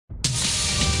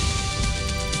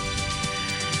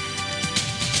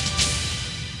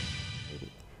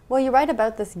Well, you write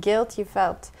about this guilt you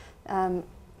felt,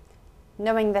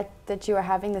 knowing that you were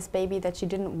having this baby that you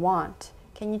didn't want.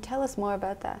 Can you tell us more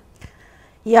about that?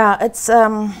 Yeah, it's,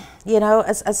 you know,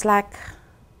 it's like,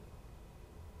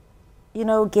 you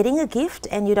know, getting a gift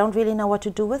and you don't really know what to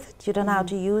do with it. You don't know how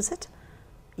to use it.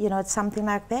 You know, it's something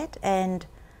like that.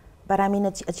 But I mean,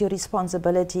 it's your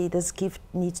responsibility. This gift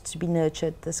needs to be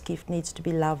nurtured. This gift needs to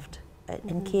be loved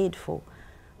and cared for.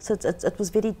 So it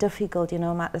was very difficult, you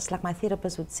know. It's like my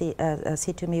therapist would say,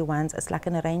 said to me once, it's like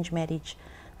an arranged marriage.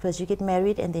 First you get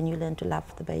married and then you learn to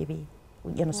love the baby.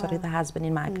 You know, sorry, the husband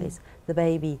in my case, the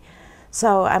baby.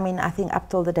 So, I mean, I think up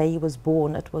till the day he was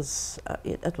born, it was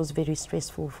very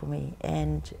stressful for me.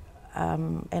 And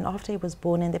after he was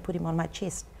born and they put him on my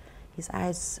chest, his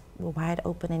eyes were wide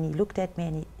open and he looked at me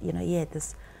and he, you know, he had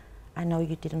this, I know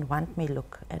you didn't want me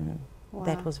look. And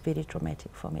that was very traumatic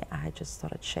for me. I just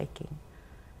started shaking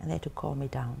and they had to calm me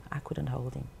down. I couldn't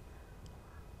hold him.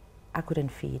 I couldn't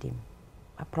feed him.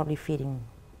 I probably fed him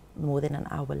more than an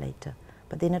hour later.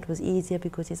 But then it was easier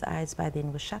because his eyes by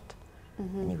then were shut.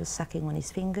 And he was sucking on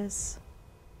his fingers.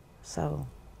 So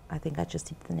I think I just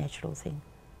did the natural thing.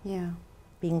 Yeah.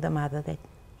 Being the mother that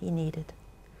he needed.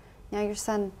 Now your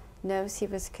son knows he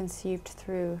was conceived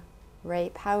through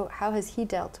rape. How has he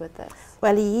dealt with this?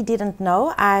 Well, he didn't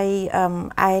know. I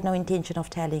had no intention of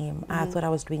telling him. I thought I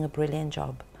was doing a brilliant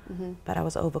job. But I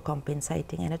was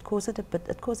overcompensating, and it caused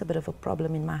a bit of a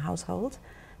problem in my household.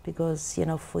 Because, you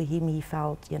know, for him, he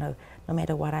felt, you know, no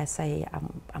matter what I say,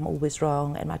 I'm always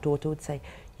wrong. And my daughter would say,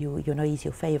 you know, he's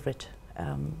your favorite.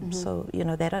 So, you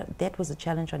know, that was a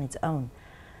challenge on its own.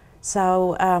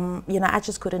 So, you know, I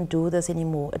just couldn't do this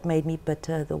anymore. It made me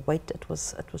bitter. The weight, it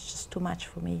was just too much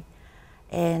for me.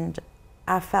 And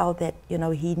I felt that, you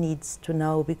know, he needs to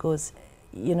know because,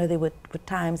 you know, there were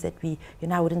times that you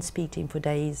know, I wouldn't speak to him for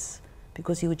days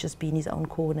because he would just be in his own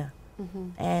corner.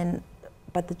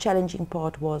 But the challenging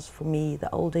part was, for me, the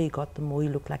older he got, the more he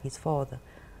looked like his father.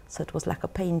 So it was like a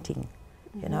painting,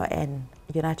 you know, and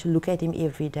you know, I had to look at him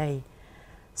every day.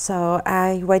 So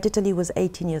I waited till he was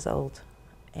 18 years old,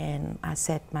 and I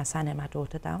sat my son and my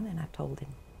daughter down, and I told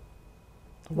him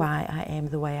why I am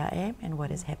the way I am and what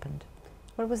has happened.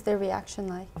 What was their reaction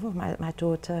like? Oh, my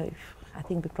daughter, I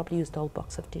think we probably used a whole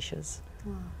box of tissues.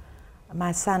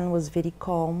 My son was very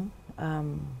calm.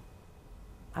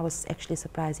 I was actually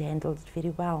surprised he handled it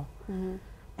very well.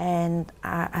 And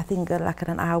I think like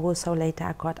an hour or so later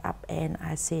I got up and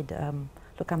I said,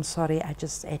 look, I'm sorry, I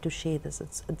just had to share this.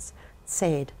 It's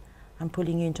sad. I'm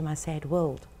pulling you into my sad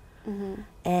world.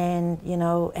 And, you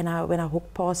know, and when I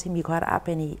walked past him, he got up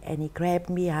and he grabbed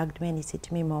me, hugged me, and he said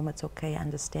to me, Mom, it's okay, I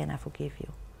understand, I forgive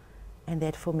you. And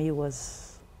that for me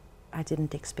was, I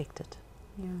didn't expect it.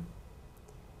 Yeah.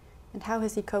 And how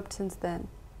has he coped since then?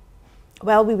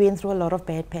 Well, we went through a lot of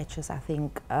bad patches, I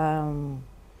think.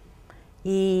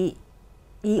 He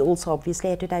also obviously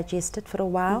had to digest it for a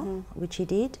while, which he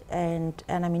did. And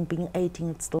I mean, being 18,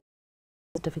 it's still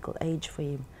a difficult age for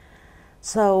him.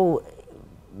 So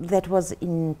that was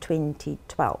in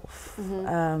 2012.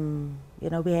 You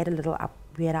know, we had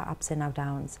our ups and our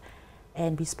downs.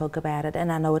 And we spoke about it,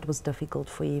 and I know it was difficult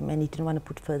for him, and he didn't want to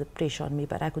put further pressure on me,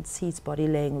 but I could see his body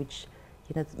language,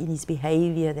 you know, in his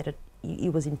behavior, that he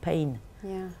was in pain.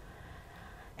 Yeah.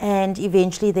 And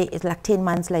eventually, like 10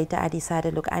 months later, I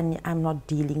decided, look, I'm not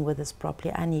dealing with this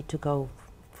properly. I need to go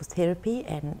for therapy,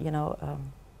 and, you know,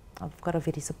 I've got a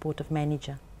very supportive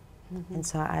manager. And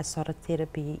so I started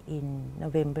therapy in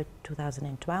November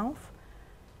 2012,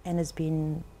 and it's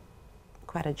been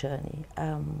quite a journey.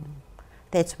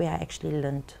 That's where I actually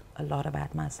learned a lot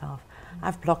about myself.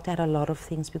 I've blocked out a lot of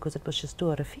things because it was just too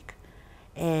horrific.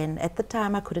 And at the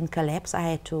time I couldn't collapse. I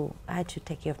had to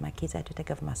take care of my kids, I had to take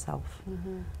care of myself.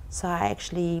 So I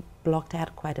actually blocked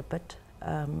out quite a bit.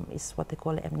 It's what they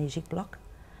call an amnesic block.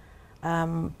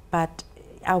 But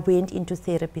I went into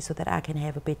therapy so that I can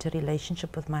have a better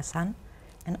relationship with my son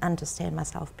and understand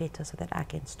myself better so that I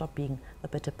can stop being a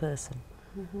bitter person.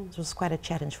 It was quite a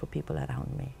challenge for people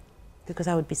around me, because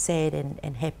I would be sad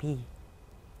and happy,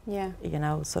 you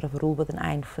know, sort of rule with an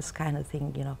iron fist kind of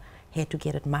thing, you know, had to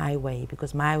get it my way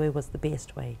because my way was the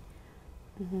best way.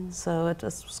 So it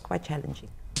was quite challenging.